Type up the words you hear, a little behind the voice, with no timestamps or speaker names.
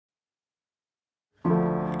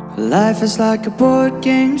Life is like a board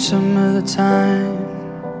game some of the time.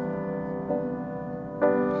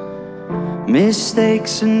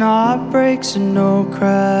 Mistakes and heartbreaks and no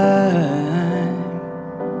crime.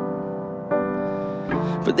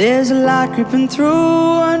 But there's a light creeping through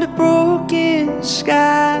under broken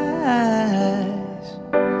skies.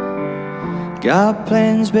 Got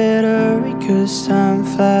plans, better hurry 'cause time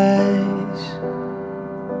flies.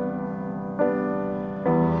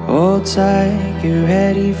 Hold tight, get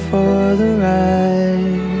ready for the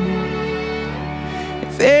ride.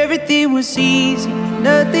 If everything was easy,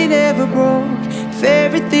 nothing ever broke. If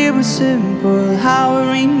everything was simple, how would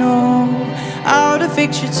we know? How to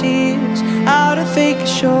fix your tears, how to fake a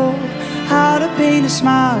show, how to paint a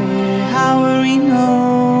smile, yeah, how would we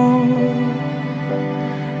know?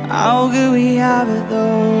 How could we have it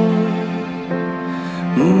though?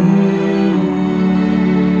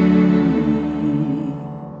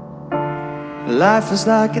 Life is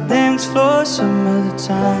like a dance floor some of the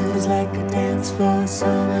time. Life is like a dance floor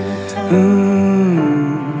some of the time.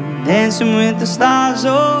 Dancing with the stars,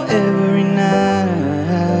 oh, every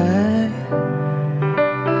night.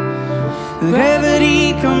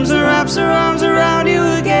 Gravity comes and wraps her arms around you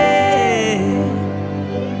again.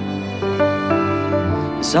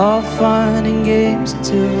 It's all fun and games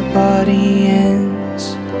until the party ends.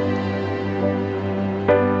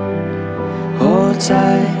 Hold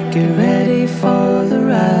tight, get ready for the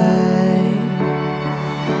ride.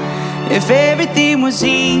 If everything was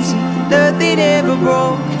easy, nothing ever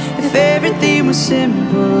broke. If everything was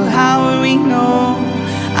simple, how would we know?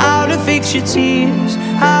 How to fix your tears,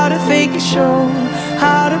 how to fake a show,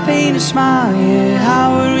 how to paint a smile, yeah, how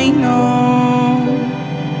would we know?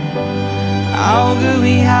 How could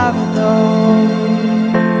we have it though?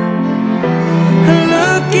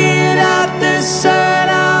 Looking at the sun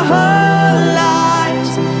our whole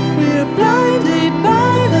lives, we're blinded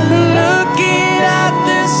by the looking at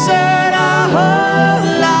the sun our whole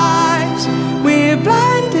lives, we're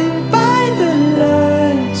blinded by the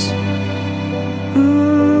lights.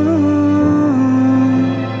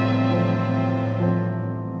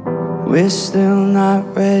 We're still not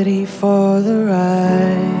ready for the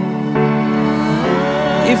ride.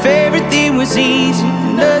 If everything was easy,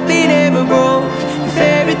 nothing ever broke. If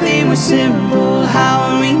everything was simple, how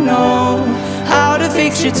would we know? How to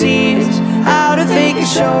fix your tears, how to fake a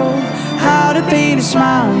show, how to paint a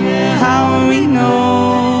smile, yeah, how would we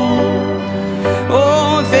know?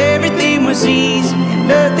 Oh, if everything was easy and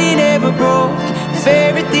nothing ever broke. If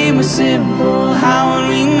everything was simple, how would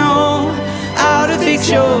we know? How to fix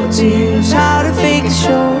your tears, how to fake a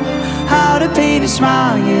show, how to paint a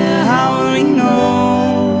smile, yeah, how would we know?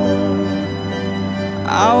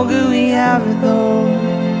 How could we have it though?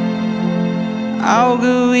 How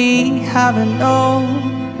could we have it though?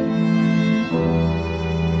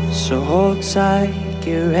 So hold tight,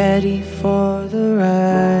 get ready for the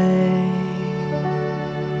ride.